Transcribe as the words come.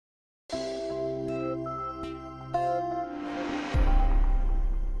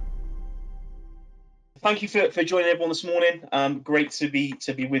Thank you for joining everyone this morning. Great to be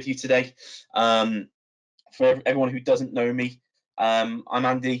with you today. For everyone who doesn't know me, I'm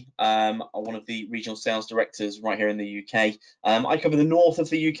Andy. I'm one of the regional sales directors right here in the UK. I cover the north of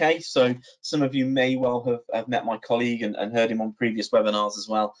the UK, so some of you may well have met my colleague and heard him on previous webinars as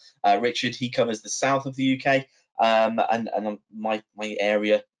well. Richard, he covers the south of the UK, and my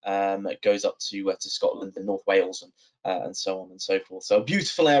area goes up to Scotland and North Wales and so on and so forth. So a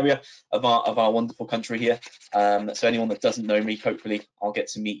beautiful area of our wonderful country here. So anyone that doesn't know me, hopefully I'll get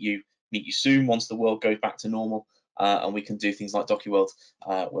to meet you soon once the world goes back to normal, and we can do things like DocuWare,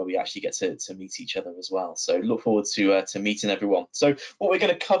 where we actually get to meet each other as well. So look forward to meeting everyone. So what we're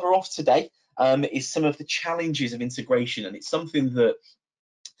going to cover off today is some of the challenges of integration, and it's something that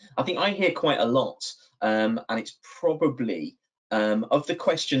I think I hear quite a lot, and it's probably of the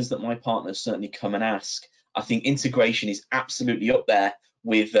questions that my partners certainly come and ask. I think integration is absolutely up there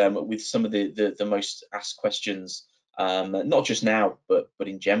with some of the most asked questions, not just now, but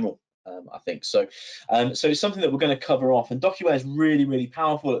in general. I think so. So it's something that we're going to cover off, and DocuWare is really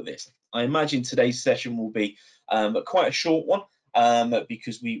powerful at this. I imagine today's session will be quite a short one,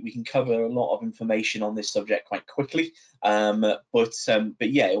 because we can cover a lot of information on this subject quite quickly. But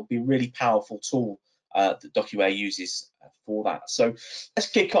yeah, it'll be a really powerful tool that DocuWare uses for that. So let's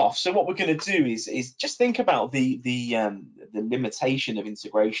kick off. So what we're going to do is just think about the limitation of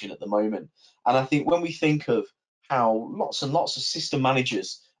integration at the moment. And I think when we think of how lots and lots of system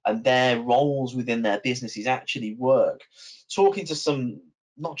managers and their roles within their businesses actually work, talking to some,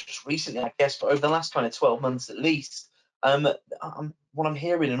 not just recently, I guess, but over the last kind of 12 months at least, what I'm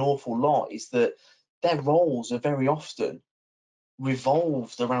hearing an awful lot is that their roles are very often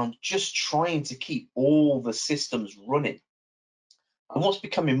revolved around just trying to keep all the systems running. And what's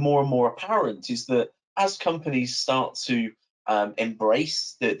becoming more and more apparent is that as companies start to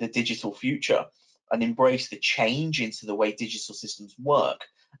embrace the digital future and embrace the change into the way digital systems work,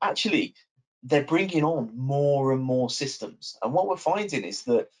 actually they're bringing on more and more systems. And what we're finding is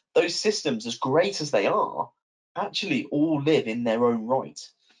that those systems, as great as they are, actually all live in their own right.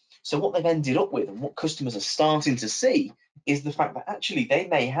 So what they've ended up with, and what customers are starting to see, is the fact that actually they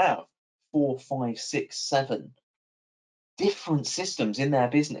may have 4, 5, 6, 7 different systems in their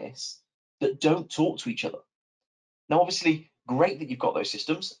business that don't talk to each other. Now, obviously, great that you've got those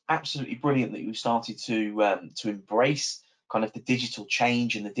systems. Absolutely brilliant that you've started to embrace kind of the digital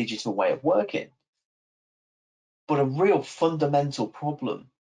change and the digital way of working. But a real fundamental problem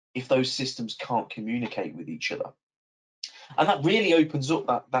if those systems can't communicate with each other. And that really opens up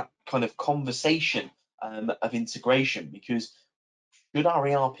that kind of conversation of integration, because should our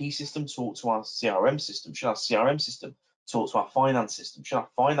ERP system talk to our CRM system? Should our CRM system talk to our finance system? Should our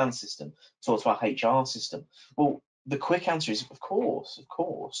finance system talk to our HR system? Well, the quick answer is of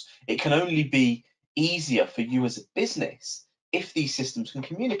course. It can only be easier for you as a business if these systems can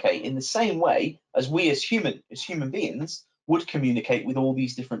communicate in the same way as we as human beings would communicate with all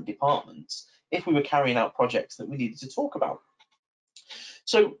these different departments if we were carrying out projects that we needed to talk about.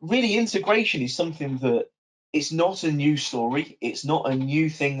 So really, integration is something that it's not a new story. It's not a new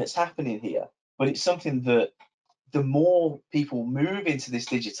thing that's happening here, but it's something that the more people move into this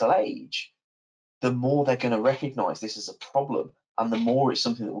digital age, the more they're going to recognize this as a problem, and the more it's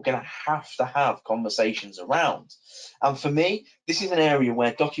something that we're going to have conversations around. And for me, this is an area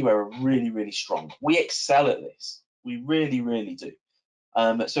where DocuWare are really strong. We excel at this. We really do.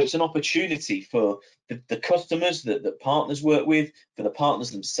 So it's an opportunity for the customers that partners work with, for the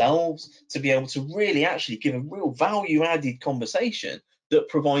partners themselves, to be able to really actually give a real value-added conversation that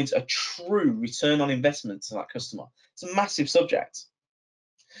provides a true return on investment to that customer. It's a massive subject.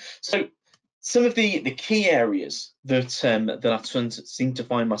 So some of the key areas that I seem to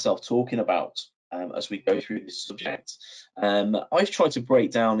find myself talking about as we go through this subject, I've tried to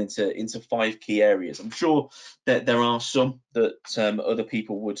break down into 5 key areas. I'm sure that there are some that other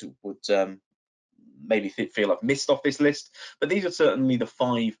people would maybe feel I've missed off this list, but these are certainly the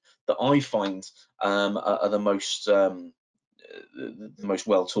 5 that I find are the most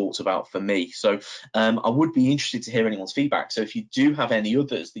well talked about for me. So I would be interested to hear anyone's feedback. So if you do have any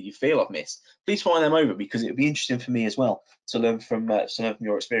others that you feel I've missed, please fire them over, because it would be interesting for me as well to learn from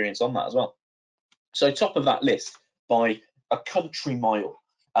your experience on that as well. So top of that list by a country mile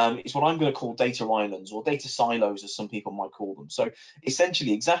is what I'm going to call data islands, or data silos as some people might call them. So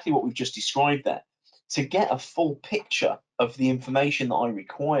essentially exactly what we've just described there. To get a full picture of the information that I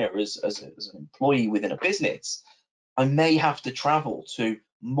require as an employee within a business, I may have to travel to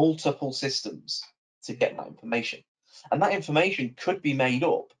multiple systems to get that information. And that information could be made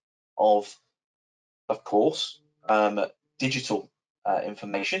up of course, digital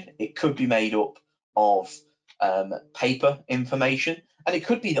information. It could be made up of paper information, and it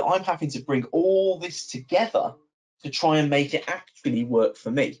could be that I'm having to bring all this together to try and make it actually work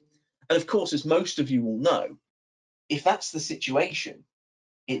for me. And of course, as most of you will know, if that's the situation,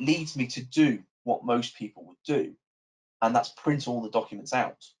 it leads me to do what most people would do, and that's print all the documents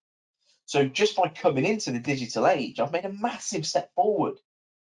out. So just by coming into the digital age, I've made a massive step forward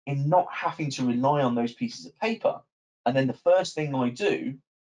in not having to rely on those pieces of paper. And then the first thing I do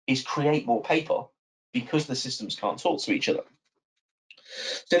is create more paper because the systems can't talk to each other.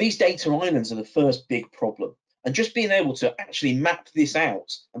 So these data islands are the first big problem. And just being able to actually map this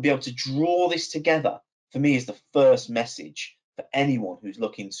out and be able to draw this together, for me, is the first message for anyone who's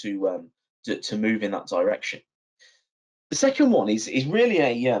looking to move in that direction. The second one is really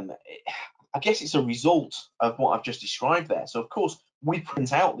I guess it's a result of what I've just described there. So of course, we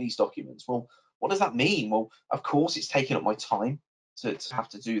print out these documents. Well, what does that mean? Well, of course, it's taking up my time to have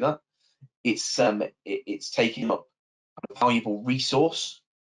to do that. It's taking up a valuable resource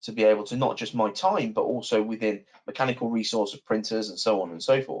to be able to, not just my time, but also within mechanical resource of printers and so on and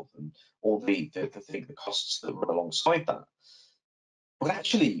so forth, and all the costs that run alongside that. But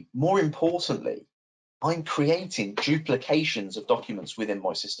actually, more importantly, I'm creating duplications of documents within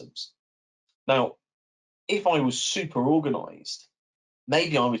my systems. Now, if I was super organized,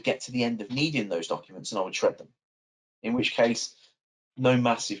 maybe I would get to the end of needing those documents and I would shred them, in which case, no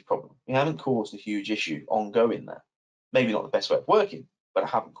massive problem. We haven't caused a huge issue ongoing there. Maybe not the best way of working, but I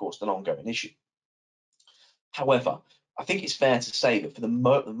haven't caused an ongoing issue. However, I think it's fair to say that for the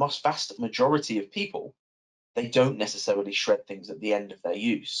most vast majority of people, they don't necessarily shred things at the end of their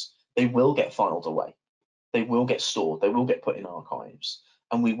use. They will get filed away. They will get stored. They will get put in archives.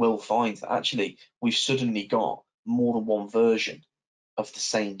 And we will find that actually we've suddenly got more than one version of the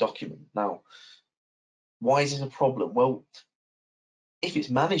same document. Now, why is it a problem? Well, if it's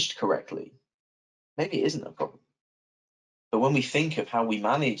managed correctly, maybe it isn't a problem. But when we think of how we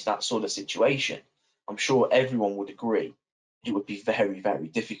manage that sort of situation, I'm sure everyone would agree it would be very, very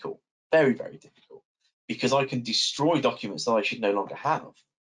difficult, very, very difficult, because I can destroy documents that I should no longer have,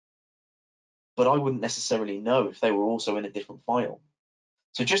 but I wouldn't necessarily know if they were also in a different file.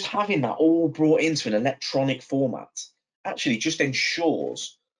 So just having that all brought into an electronic format actually just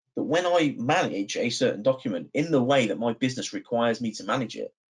ensures that when I manage a certain document in the way that my business requires me to manage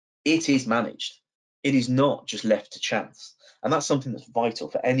it, it is managed. It is not just left to chance. And that's something that's vital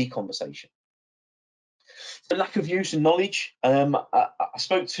for any conversation. The lack of use and knowledge. I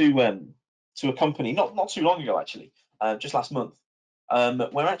spoke to a company not too long ago, actually, just last month,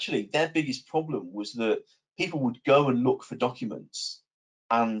 where actually their biggest problem was that people would go and look for documents,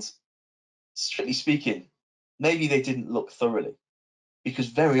 and strictly speaking, maybe they didn't look thoroughly, because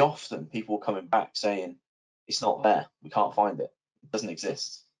very often people were coming back saying, it's not there, we can't find it, it doesn't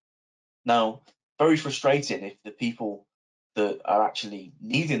exist. Now, very frustrating if the people that are actually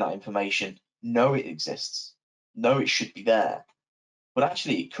needing that information know it exists, know it should be there, but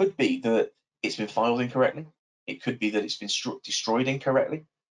actually it could be that it's been filed incorrectly, it could be that it's been destroyed incorrectly,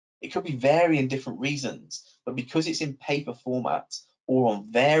 it could be varying different reasons, but because it's in paper format or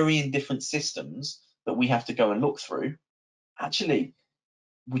on varying different systems that we have to go and look through, actually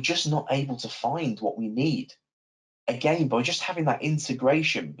we're just not able to find what we need. Again, by just having that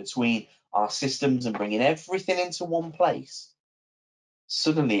integration between our systems and bringing everything into one place,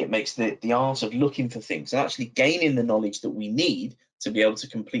 suddenly it makes the art of looking for things and actually gaining the knowledge that we need to be able to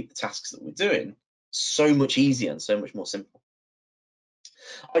complete the tasks that we're doing so much easier and so much more simple.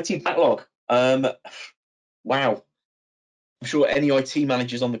 IT backlog. Wow. I'm sure any IT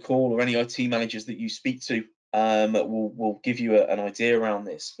managers on the call or any IT managers that you speak to will give you an idea around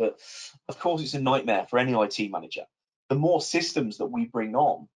this. But of course, it's a nightmare for any IT manager. The more systems that we bring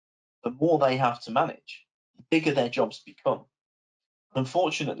on, the more they have to manage, the bigger their jobs become.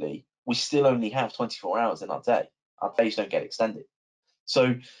 Unfortunately, we still only have 24 hours in our day. Our days don't get extended.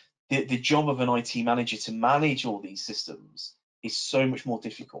 So the job of an IT manager to manage all these systems is so much more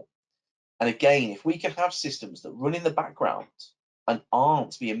difficult. And again, if we can have systems that run in the background and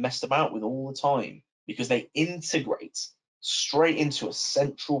aren't being messed about with all the time because they integrate straight into a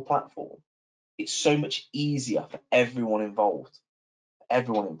central platform, it's so much easier for everyone involved.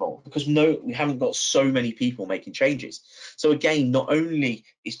 Because we haven't got so many people making changes. So again, not only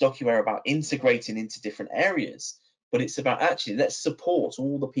is DocuWare about integrating into different areas, but it's about actually let's support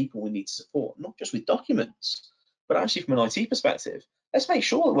all the people we need to support, not just with documents, but actually from an IT perspective. Let's make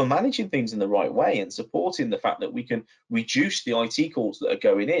sure that we're managing things in the right way and supporting the fact that we can reduce the IT calls that are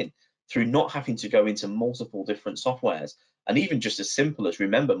going in through not having to go into multiple different softwares, and even just as simple as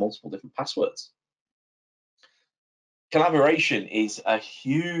remember multiple different passwords. Collaboration is a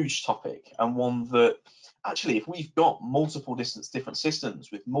huge topic, and one that actually, if we've got multiple different systems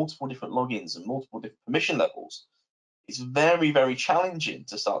with multiple different logins and multiple different permission levels, it's very, very challenging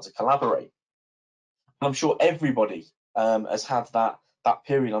to start to collaborate. I'm sure everybody has had that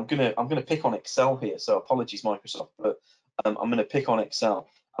period. I'm gonna pick on Excel here, so apologies, Microsoft, but I'm gonna pick on Excel,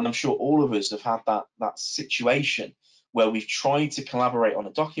 and I'm sure all of us have had that situation where we've tried to collaborate on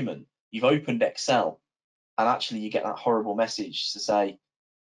a document. You've opened Excel, and actually you get that horrible message to say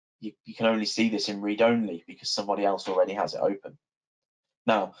you can only see this in read only because somebody else already has it open.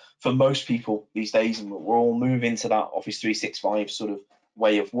 Now, for most people these days, and we're all moving to that Office 365 sort of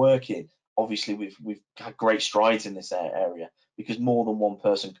way of working, obviously we've had great strides in this area because more than one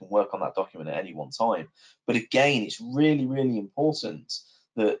person can work on that document at any one time. But again, it's really, really important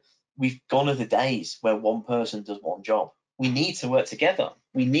that we've gone are the days where one person does one job. We need to work together.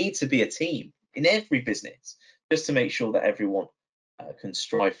 We need to be a team in every business just to make sure that everyone can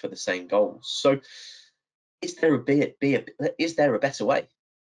strive for the same goals. So is there a better way?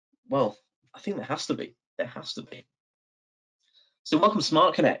 Well, I think there has to be. There has to be. So welcome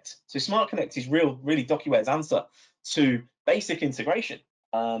Smart Connect. So Smart Connect is really DocuWare's answer to basic integration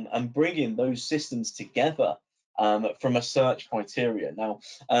and bringing those systems together from a search criteria. Now,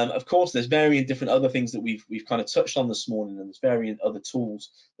 of course, there's varying different other things that we've kind of touched on this morning, and there's varying other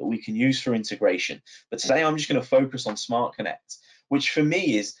tools that we can use for integration. But today I'm just going to focus on Smart Connect, which for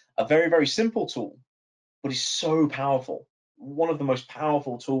me is a very, very simple tool, but is so powerful. One of the most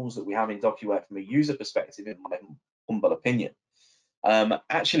powerful tools that we have in DocuWare from a user perspective, in my humble opinion.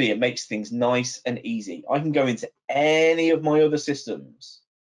 Actually, it makes things nice and easy. I can go into any of my other systems,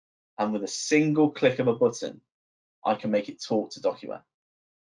 and with a single click of a button, I can make it talk to DocuWare.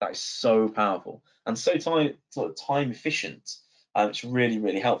 That is so powerful and so time efficient. It's really,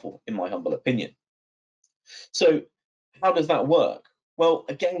 really helpful, in my humble opinion. So how does that work? Well,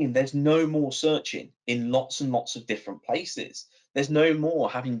 again, there's no more searching in lots and lots of different places. There's no more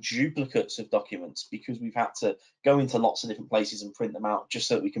having duplicates of documents because we've had to go into lots of different places and print them out just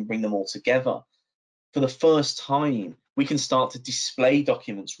so that we can bring them all together. For the first time, we can start to display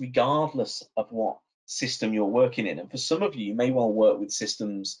documents regardless of what system you're working in. And for some of you, you may well work with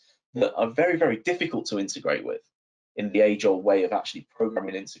systems that are very, very difficult to integrate with in the age-old way of actually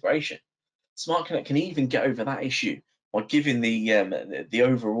programming integration. Smart Connect can even get over that issue by giving the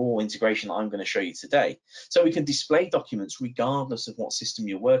overall integration that I'm going to show you today. So we can display documents regardless of what system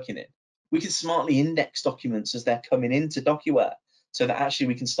you're working in. We can smartly index documents as they're coming into DocuWare so that actually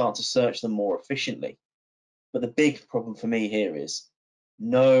we can start to search them more efficiently. But the big problem for me here is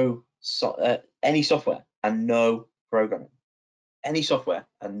any software and no programming. Any software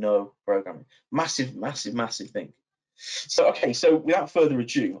and no programming. Massive, massive, massive thing. So, okay, so without further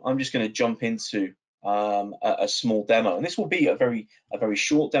ado, I'm just going to jump into a small demo, and this will be a very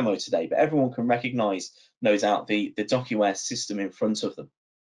short demo today, but everyone can recognize, no doubt, the DocuWare system in front of them.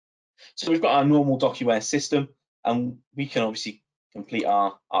 So we've got our normal DocuWare system, and we can obviously complete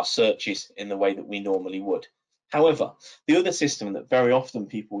our searches in the way that we normally would. However, the other system that very often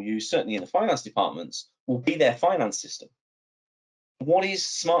people use, certainly in the finance departments, will be their finance system. What is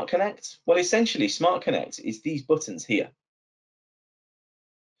Smart Connect? Well, essentially, Smart Connect is these buttons here.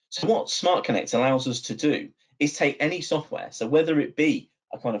 So what Smart Connect allows us to do is take any software, so whether it be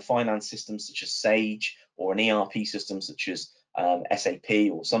a kind of finance system such as Sage or an ERP system such as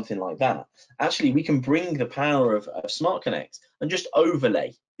SAP or something like that, actually we can bring the power of Smart Connect and just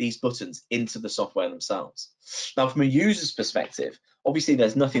overlay these buttons into the software themselves. Now, from a user's perspective, obviously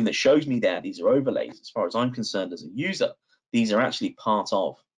there's nothing that shows me there. These are overlays. As far as I'm concerned as a user, these are actually part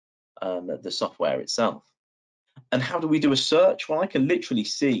of the software itself. And how do we do a search? Well, I can literally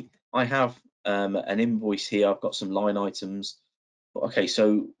see I have an invoice here. I've got some line items. Okay,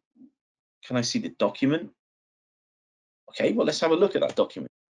 so can I see the document? Okay, well, let's have a look at that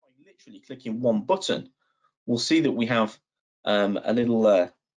document. By literally clicking one button, we'll see that we have a little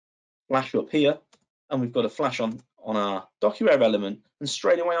flash up here, and we've got a flash on our DocuWare element, and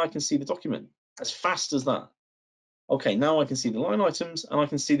straight away I can see the document as fast as that. Okay, now I can see the line items, and I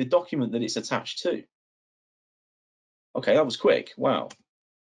can see the document that it's attached to. Okay, that was quick. Wow.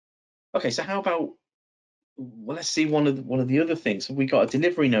 Okay, so how about, well, let's see one of the other things. Have we got a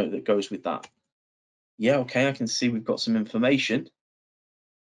delivery note that goes with that? Yeah, okay, I can see we've got some information.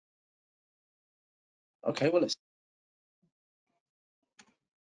 Okay, well,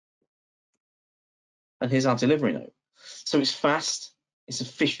 and here's our delivery note. So it's fast, it's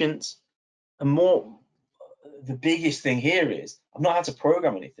efficient, and more, the biggest thing here is I've not had to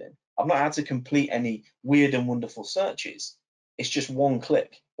program anything. I've not had to complete any weird and wonderful searches. It's just one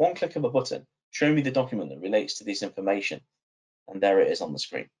click of a button, Show me the document that relates to this information. And there it is on the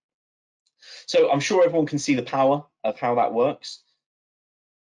screen. So I'm sure everyone can see the power of how that works.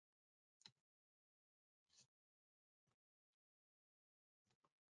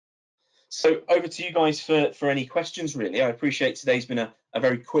 So over to you guys for any questions, really. I appreciate today's been a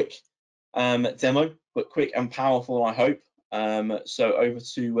very quick demo, but quick and powerful, I hope. So over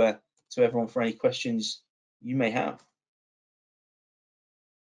to everyone for any questions you may have.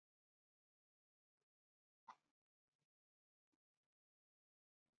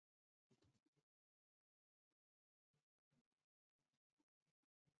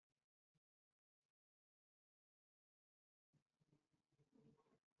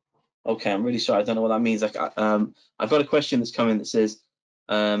 Okay, I'm really sorry. I don't know what that means. Like, I've got a question that's coming that says,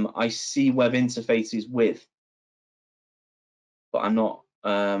 I see web interfaces with, but I'm not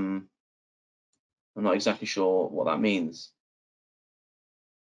exactly sure what that means.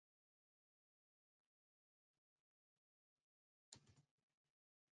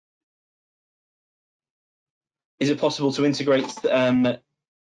 Is it possible to integrate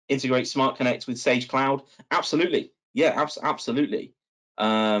Smart Connect with Sage Cloud? Absolutely. Yeah, absolutely.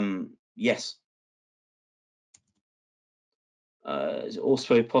 Yes. Is it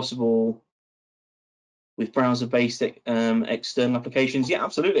also possible with browser-based external applications? Yeah,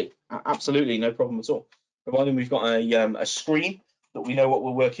 absolutely. Absolutely, no problem at all. Providing we've got a screen that we know what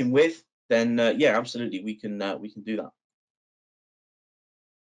we're working with, then yeah, absolutely, we can do that.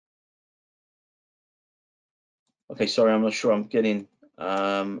 Okay, sorry, I'm not sure I'm getting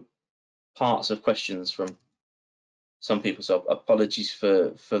parts of questions from some people, so apologies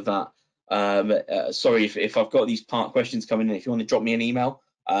for that. Sorry if I've got these part questions coming in. If you want to drop me an email,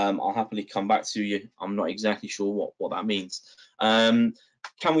 I'll happily come back to you. I'm not exactly sure what that means.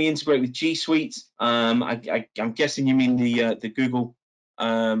 Can we integrate with G Suite? I'm guessing you mean the Google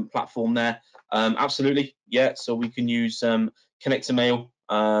platform there. Absolutely, yeah. So we can use Connect to Mail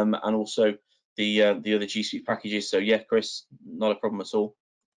and also the other G Suite packages. So yeah, Chris, not a problem at all.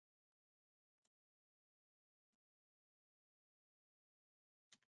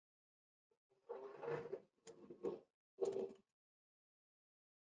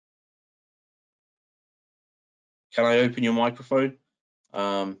 Can I open your microphone?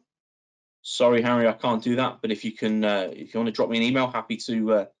 Sorry, Harry, I can't do that. But if you can, if you want to drop me an email, happy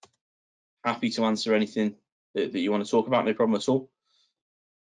to answer anything that you want to talk about. No problem at all.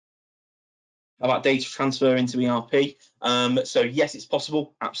 How about data transfer into ERP? So yes, it's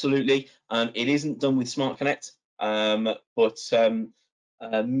possible. Absolutely. It isn't done with Smart Connect, but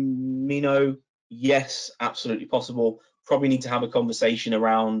Mino, yes, absolutely possible. Probably need to have a conversation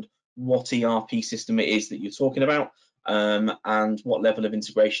around what ERP system it is that you're talking about, and what level of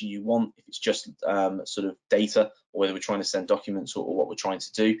integration you want. If it's just sort of data, or whether we're trying to send documents, or what we're trying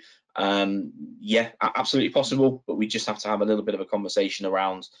to do. Yeah, absolutely possible, but we just have to have a little bit of a conversation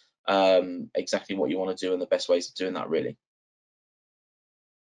around exactly what you want to do and the best ways of doing that, really.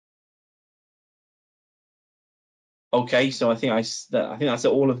 Okay, so I think that's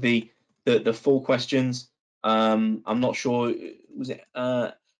all of the full questions. I'm not sure, was it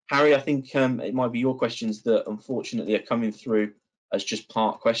Harry? I think it might be your questions that unfortunately are coming through as just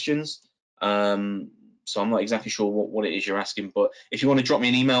part questions. So I'm not exactly sure what it is you're asking, but if you want to drop me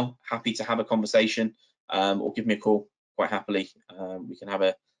an email, happy to have a conversation, or give me a call quite happily. We can have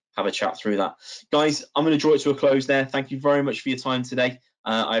a chat through that. Guys, I'm going to draw it to a close there. Thank you very much for your time today.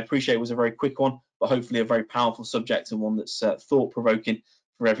 I appreciate it was a very quick one, but hopefully a very powerful subject and one that's thought-provoking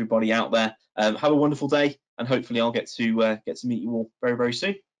for everybody out there. Have a wonderful day, and hopefully I'll get to meet you all very, very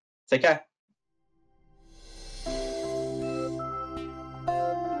soon. Take care.